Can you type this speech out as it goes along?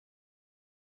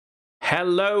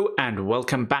Hello and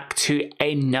welcome back to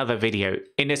another video.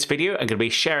 In this video, I'm going to be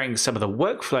sharing some of the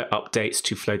workflow updates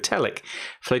to Flowtelic.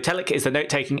 Flowtelic is the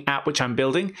note-taking app which I'm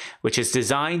building, which is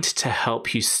designed to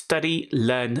help you study,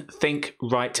 learn, think,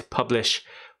 write, publish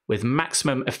with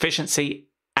maximum efficiency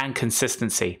and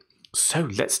consistency. So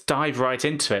let's dive right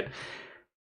into it.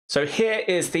 So here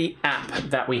is the app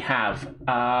that we have.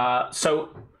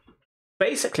 So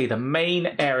basically the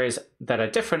main areas that are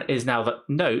different is now that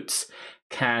notes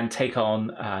can take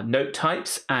on note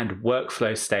types and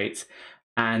workflow states,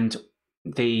 and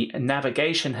the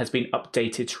navigation has been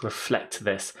updated to reflect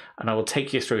this, and I will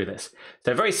take you through this.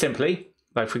 So very simply,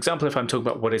 like for example, if I'm talking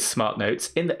about what is Smart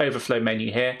Notes, in the overflow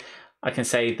menu here, I can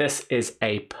say this is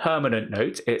a permanent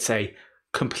note. It's a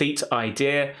complete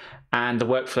idea, and the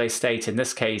workflow state in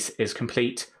this case is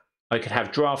complete. I could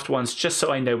have draft ones just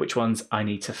so I know which ones I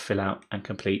need to fill out and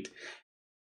complete.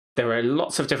 There are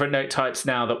lots of different note types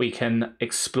now that we can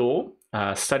explore.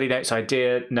 Study notes,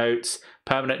 idea notes,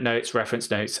 permanent notes, reference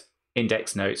notes,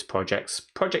 index notes, projects,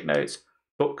 project notes,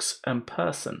 books, and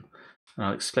person. And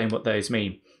I'll explain what those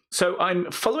mean. So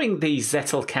I'm following the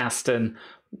Zettelkasten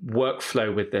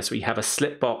workflow with this. We have a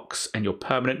slip box and your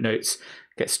permanent notes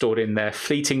get stored in there.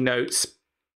 Fleeting notes,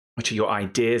 which are your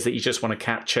ideas that you just want to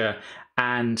capture,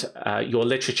 and your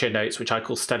literature notes, which I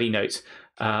call study notes.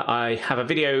 I have a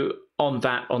video on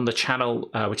that on the channel,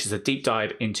 which is a deep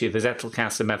dive into the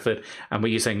Zettelkasten method, and we're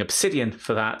using Obsidian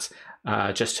for that,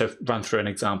 just to run through an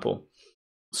example.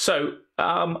 So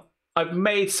I've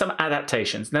made some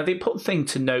adaptations. Now, the important thing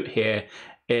to note here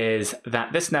is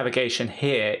that this navigation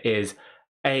here is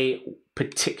a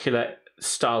particular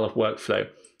style of workflow.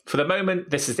 For the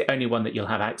moment, this is the only one that you'll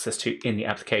have access to in the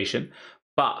application,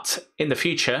 but in the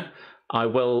future, I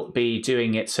will be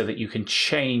doing it so that you can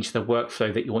change the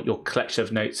workflow that you want your collection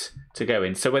of notes to go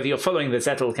in. So whether you're following the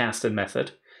Zettelkasten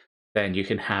method, then you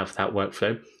can have that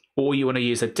workflow, or you want to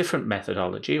use a different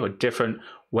methodology or a different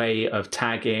way of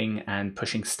tagging and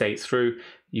pushing state through,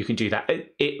 you can do that.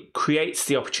 It creates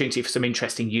the opportunity for some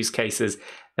interesting use cases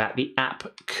that the app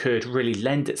could really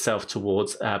lend itself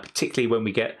towards, particularly when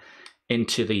we get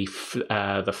into the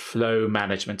flow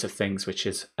management of things, which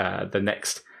is the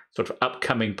next sort of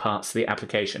upcoming parts of the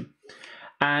application.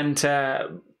 And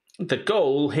the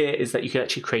goal here is that you can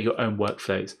actually create your own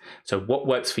workflows. So what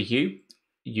works for you,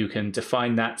 you can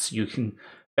define that. So you can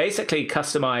basically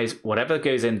customize whatever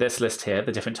goes in this list here,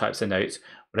 the different types of notes,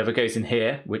 whatever goes in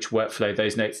here, which workflow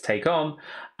those notes take on,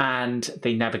 and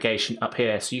the navigation up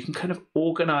here. So you can kind of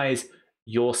organize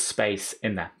your space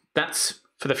in there. That's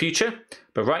for the future,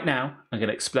 but right now I'm going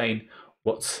to explain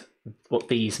what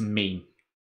these mean.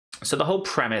 So the whole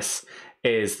premise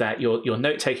is that your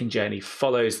note-taking journey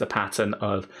follows the pattern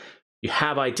of you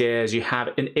have ideas, you have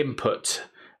an input,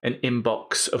 an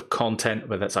inbox of content,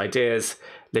 whether that's ideas,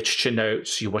 literature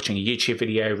notes, you're watching a YouTube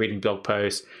video, reading blog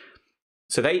posts.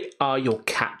 So they are your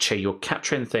capture. You're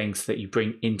capturing things that you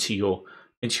bring into your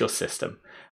system.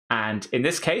 And in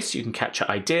this case, you can capture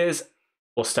ideas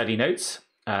or study notes.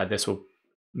 This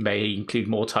may include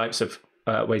more types of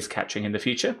ways of capturing in the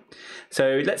future.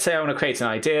 So let's say I want to create an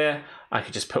idea. I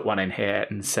could just put one in here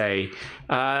and say,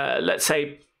 let's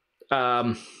say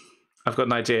I've got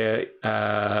an idea,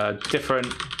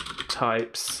 different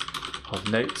types of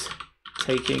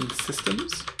note-taking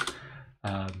systems.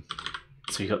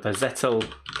 So you've got the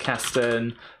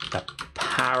Zettelkasten, the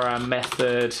para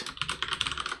method,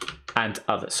 and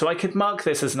others. So I could mark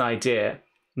this as an idea.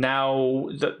 Now,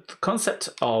 the concept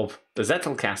of the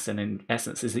Zettelkasten, in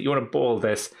essence, is that you want to boil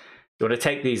this. You want to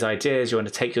take these ideas, you want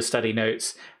to take your study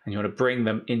notes, and you want to bring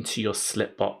them into your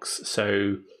slip box.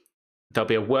 So there'll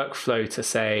be a workflow to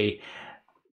say,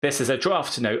 this is a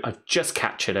draft note, I've just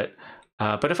captured it.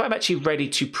 But if I'm actually ready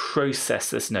to process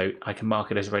this note, I can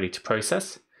mark it as ready to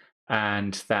process.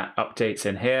 And that updates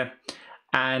in here.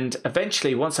 And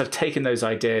eventually, once I've taken those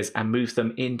ideas and moved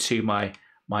them into my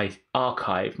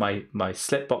archive, my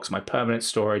slip box, my permanent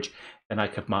storage, then I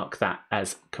could mark that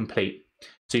as complete.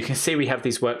 So you can see we have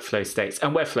these workflow states,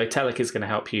 and where Flowtelic is going to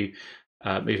help you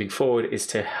moving forward is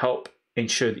to help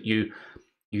ensure that you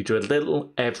do a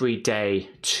little every day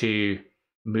to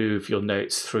move your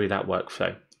notes through that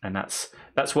workflow. And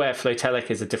that's where Flowtelic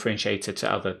is a differentiator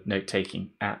to other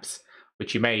note-taking apps,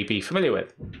 which you may be familiar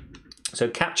with. So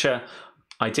capture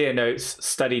idea notes,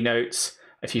 study notes.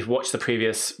 If you've watched the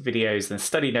previous videos, then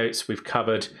study notes we've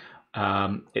covered.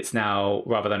 It's now,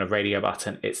 rather than a radio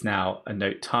button, it's now a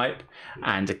note type.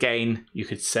 And again, you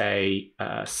could say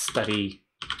study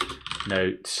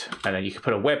note, and then you could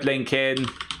put a web link in.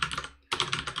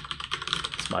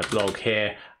 It's my blog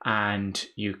here. And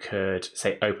you could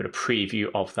say open a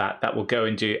preview of that. That will go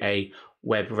and do a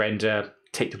web render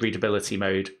take the readability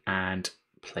mode and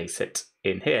place it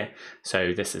in here.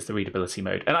 So this is the readability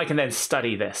mode, and I can then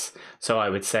study this. So I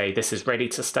would say this is ready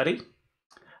to study.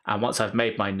 And once I've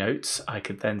made my notes, I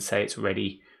could then say it's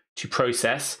ready to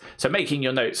process. So making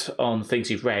your notes on things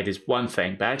you've read is one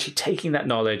thing, but actually taking that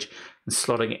knowledge and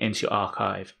slotting it into your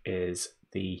archive is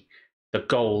the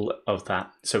goal of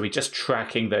that. So we're just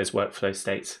tracking those workflow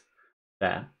states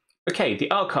there. Okay,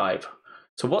 the archive.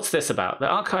 So what's this about? The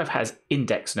archive has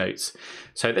index notes.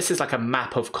 So this is like a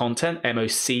map of content,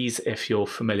 MOCs, if you're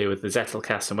familiar with the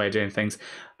Zettelkasten way of doing things.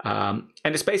 And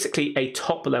it's basically a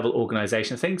top level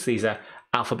organization of things. These are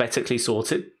alphabetically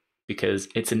sorted because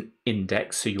it's an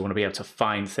index, so you want to be able to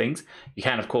find things. You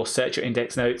can, of course, search your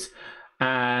index notes,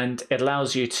 and it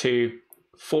allows you to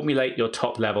formulate your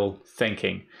top level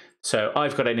thinking. So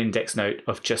I've got an index note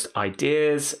of just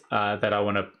ideas that I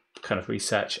want to kind of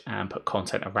research and put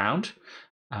content around.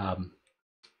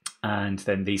 And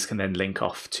then these can then link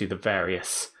off to the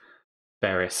various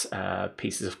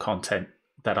pieces of content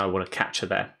that I want to capture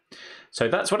there. So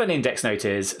that's what an index note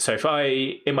is. So if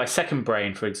in my second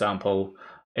brain, for example,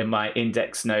 in my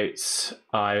index notes,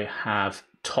 I have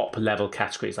top level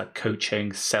categories like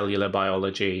coaching, cellular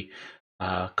biology,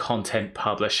 content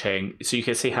publishing. So you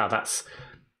can see how that's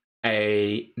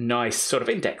a nice sort of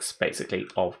index, basically,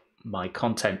 of my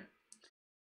content.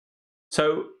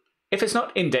 So if it's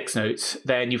not index notes,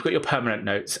 then you've got your permanent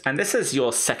notes. And this is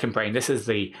your second brain. This is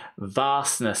the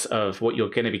vastness of what you're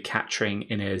going to be capturing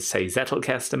in a, say,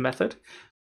 Zettelkasten method.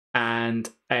 And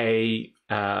a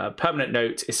permanent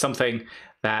note is something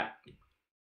that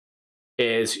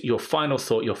is your final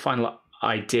thought, your final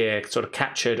idea sort of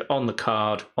captured on the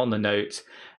card, on the note,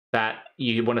 that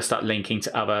you want to start linking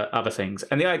to other things.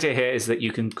 And the idea here is that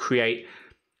you can create,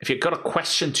 if you've got a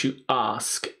question to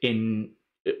ask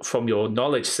from your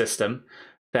knowledge system,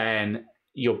 then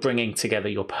you're bringing together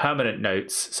your permanent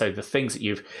notes. So the things that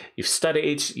you've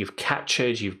studied, you've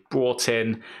captured, you've brought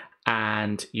in,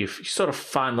 and you've sort of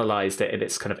finalized it in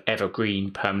its kind of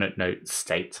evergreen permanent note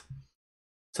state.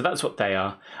 So that's what they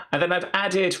are. And then I've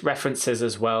added references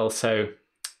as well. So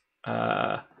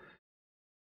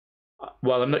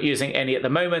while I'm not using any at the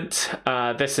moment,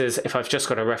 this is if I've just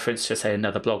got a reference to, say,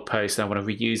 another blog post and I want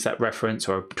to reuse that reference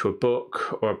or to a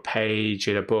book or a page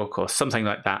in a book or something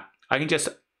like that, I can just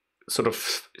sort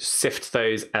of sift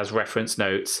those as reference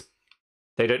notes.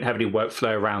 They don't have any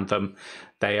workflow around them.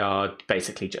 They are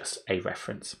basically just a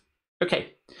reference.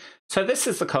 Okay, so this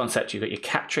is the concept. You've got your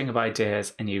capturing of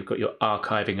ideas and you've got your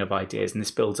archiving of ideas, and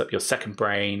this builds up your second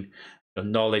brain, your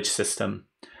knowledge system.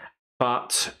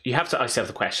 But you have to ask yourself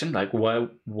the question, like,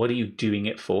 what are you doing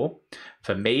it for?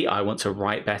 For me, I want to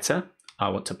write better. I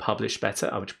want to publish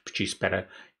better. I want to produce better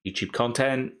YouTube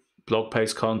content, blog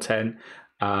post content.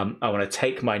 I want to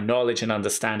take my knowledge and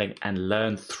understanding and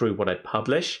learn through what I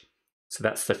publish. So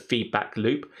that's the feedback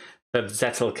loop. The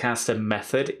Zettelkasten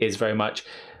method is very much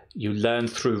you learn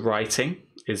through writing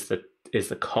is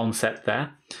the concept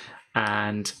there.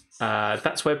 And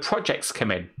that's where projects come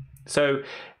in. So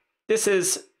this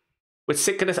is,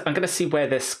 I'm going to see where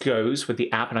this goes with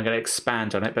the app, and I'm going to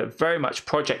expand on it, but very much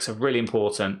projects are really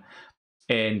important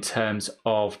in terms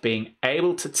of being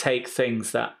able to take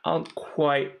things that aren't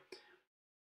quite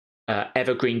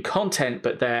evergreen content,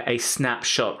 but they're a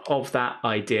snapshot of that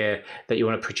idea that you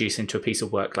want to produce into a piece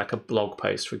of work, like a blog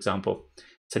post, for example.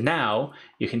 So now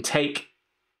you can take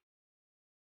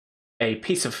a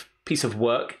piece of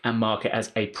work and mark it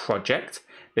as a project.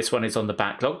 This one is on the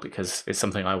backlog because it's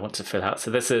something I want to fill out. So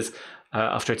this is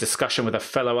after a discussion with a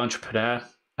fellow entrepreneur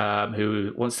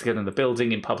who wants to get in the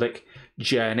building in public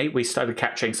journey. We started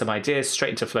capturing some ideas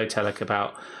straight into Flowtelic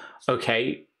about,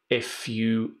 okay, if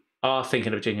you are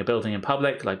thinking of doing a building in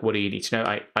public, like what do you need to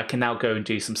know? I can now go and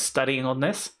do some studying on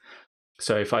this.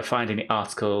 So if I find any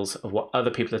articles of what other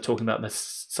people are talking about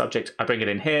this subject, I bring it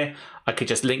in here. I could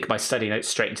just link my study notes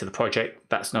straight into the project.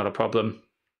 That's not a problem.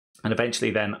 And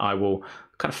eventually then I will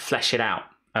kind of flesh it out.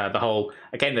 The whole,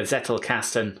 again, the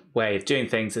Zettelkasten way of doing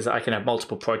things is I can have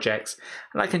multiple projects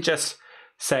and I can just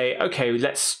say, okay,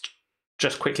 let's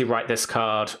just quickly write this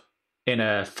card in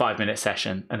a 5-minute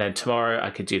session. And then tomorrow I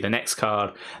could do the next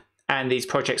card. And these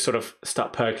projects sort of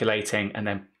start percolating and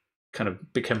then kind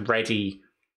of become ready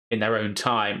in their own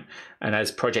time. And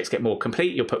as projects get more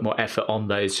complete, you'll put more effort on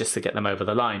those just to get them over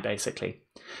the line, basically.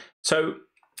 So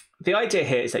the idea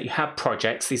here is that you have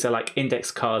projects. These are like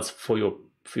index cards for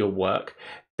your work.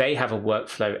 They have a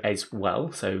workflow as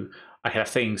well. So I can have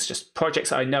things, just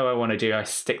projects I know I want to do. I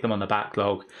stick them on the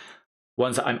backlog.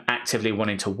 Ones that I'm actively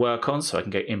wanting to work on, so I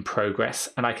can go in progress,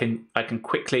 and I can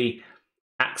quickly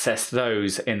access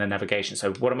those in the navigation.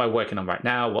 So what am I working on right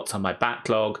now? What's on my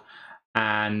backlog?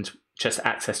 and just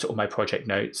access to all my project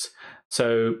notes.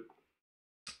 So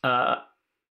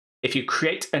if you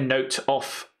create a note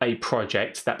off a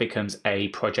project, that becomes a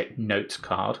project note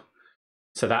card.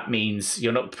 So that means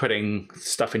you're not putting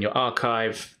stuff in your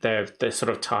archive. They're sort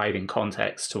of tied in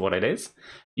context to what it is.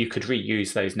 You could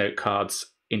reuse those note cards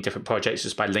in different projects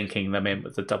just by linking them in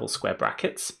with the double square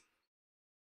brackets.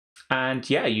 And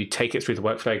yeah, you take it through the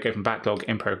workflow, go from backlog,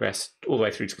 in progress, all the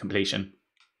way through to completion.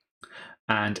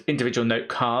 And individual note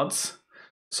cards.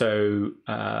 So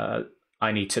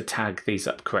I need to tag these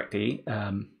up correctly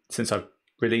since I've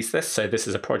released this. So this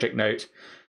is a project note.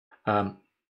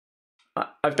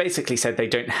 I've basically said they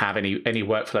don't have any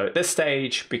workflow at this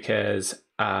stage because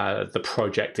the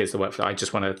project is the workflow. I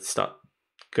just want to start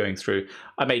going through.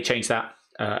 I may change that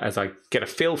as I get a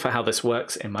feel for how this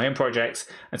works in my own projects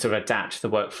and sort of adapt the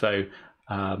workflow.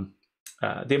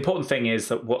 The important thing is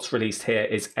that what's released here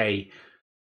is a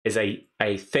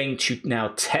thing to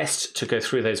now test, to go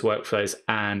through those workflows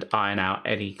and iron out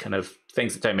any kind of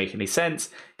things that don't make any sense,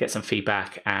 get some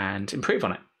feedback and improve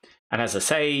on it. And as I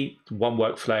say, one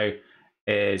workflow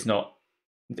is not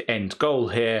the end goal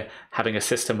here. Having a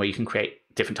system where you can create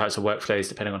different types of workflows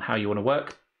depending on how you want to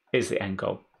work is the end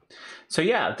goal. So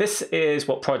yeah, this is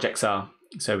what projects are.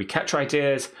 So we capture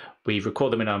ideas, we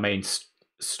record them in our main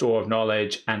store of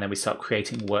knowledge, and then we start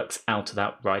creating works out of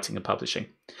that, writing and publishing.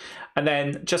 And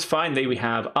then just finally, we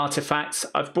have artifacts.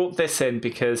 I've brought this in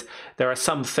because there are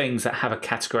some things that have a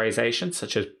categorization,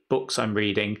 such as books I'm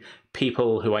reading,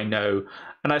 people who I know.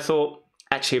 And I thought,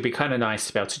 actually, it'd be kind of nice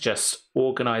to be able to just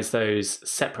organize those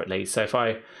separately. So if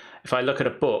I look at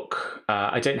a book,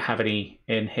 I don't have any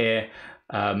in here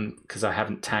because I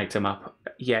haven't tagged them up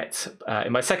yet.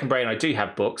 In my second brain, I do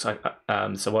have books.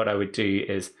 So what I would do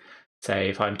is say,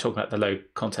 if I'm talking about the low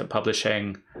content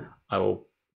publishing, I will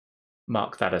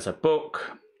mark that as a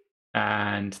book.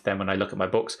 And then when I look at my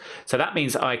books, so that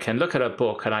means I can look at a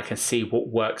book and I can see what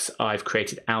works I've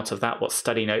created out of that, what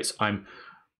study notes I'm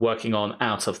working on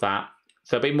out of that.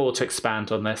 There'll be more to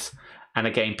expand on this. And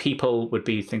again, people would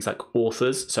be things like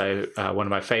authors. So one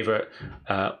of my favorite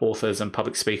authors and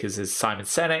public speakers is Simon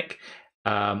Sinek.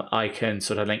 I can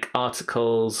sort of link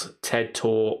articles, TED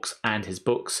Talks, and his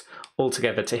books all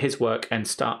together to his work and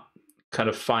start kind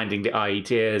of finding the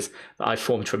ideas that I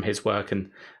formed from his work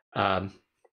and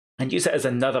use it as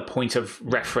another point of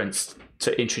reference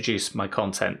to introduce my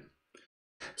content.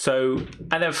 So,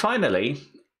 and then finally,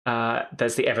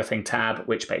 there's the Everything tab,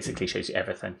 which basically shows you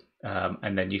everything.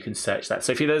 And then you can search that.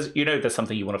 So if there's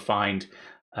something you want to find,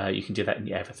 you can do that in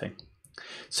the Everything.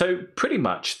 So pretty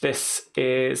much this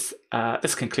concludes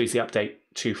the update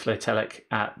to Flowtelic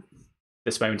at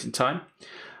this moment in time.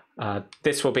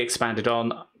 This will be expanded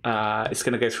on. It's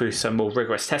going to go through some more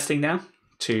rigorous testing now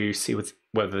to see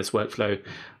whether this workflow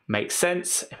makes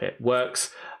sense, if it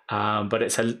works. But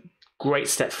it's a great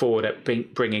step forward at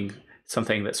bringing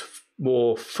something that's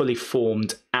more fully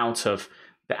formed out of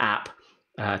the app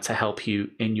to help you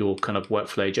in your kind of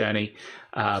workflow journey.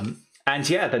 And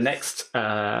yeah, the next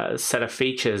set of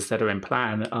features that are in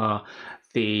plan are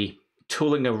the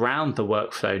tooling around the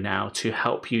workflow now to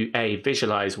help you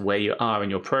visualize where you are in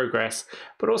your progress,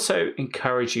 but also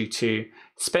encourage you to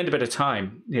spend a bit of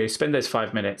time, spend those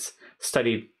 5 minutes,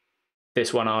 study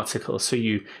this one article, so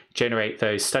you generate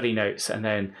those study notes and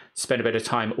then spend a bit of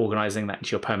time organizing that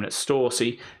into your permanent store. So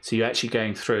you're actually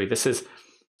going through. This is,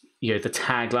 the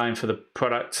tagline for the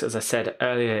product, as I said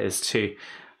earlier, is to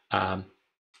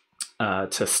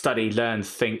study, learn,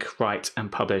 think, write,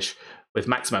 and publish with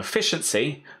maximum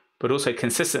efficiency, but also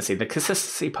consistency. The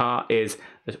consistency part is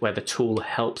where the tool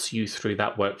helps you through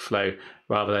that workflow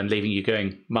rather than leaving you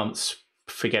going months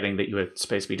forgetting that you were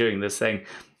supposed to be doing this thing.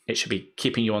 It should be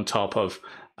keeping you on top of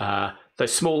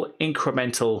those small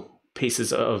incremental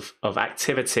pieces of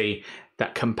activity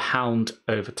that compound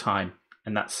over time.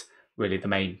 And that's really the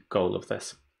main goal of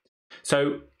this.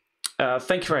 So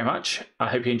thank you very much. I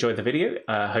hope you enjoyed the video.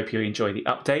 I hope you enjoy the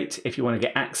update. If you want to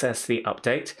get access to the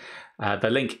update, the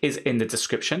link is in the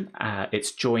description.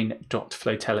 It's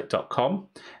join.flowtelic.com.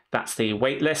 That's the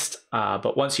waitlist.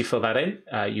 But once you fill that in,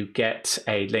 you get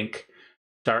a link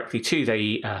directly to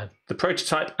the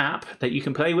prototype app that you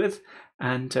can play with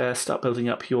and start building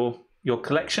up your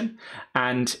collection.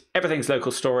 And everything's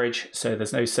local storage, so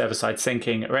there's no server-side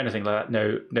syncing or anything like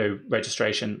that. No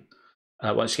registration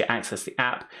once you get access to the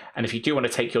app. And if you do want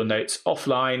to take your notes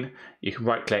offline, you can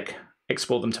right-click,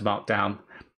 export them to Markdown.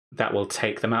 That will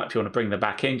take them out. If you want to bring them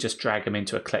back in, just drag them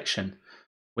into a collection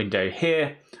window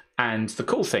here. And the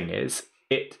cool thing is,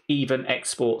 it even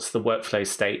exports the workflow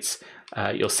states.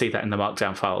 You'll see that in the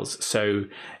Markdown files. So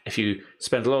if you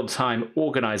spend a lot of time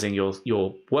organizing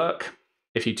your work,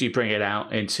 if you do bring it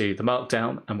out into the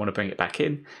markdown and want to bring it back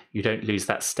in, you don't lose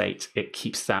that state. It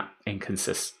keeps that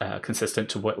consistent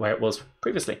to where it was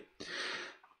previously.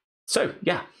 So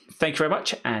yeah, thank you very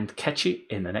much and catch you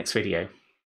in the next video.